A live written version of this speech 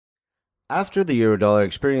After the eurodollar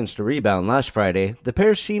experienced a rebound last Friday, the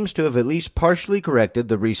pair seems to have at least partially corrected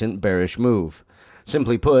the recent bearish move.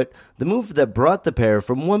 Simply put, the move that brought the pair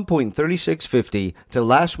from 1.3650 to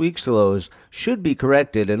last week's lows should be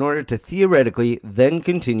corrected in order to theoretically then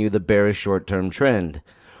continue the bearish short-term trend.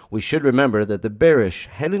 We should remember that the bearish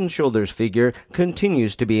head and shoulders figure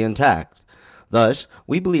continues to be intact. Thus,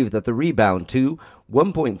 we believe that the rebound to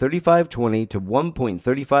 1.3520 to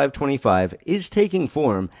 1.3525 is taking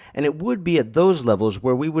form, and it would be at those levels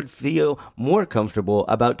where we would feel more comfortable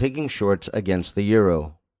about taking shorts against the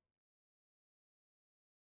euro.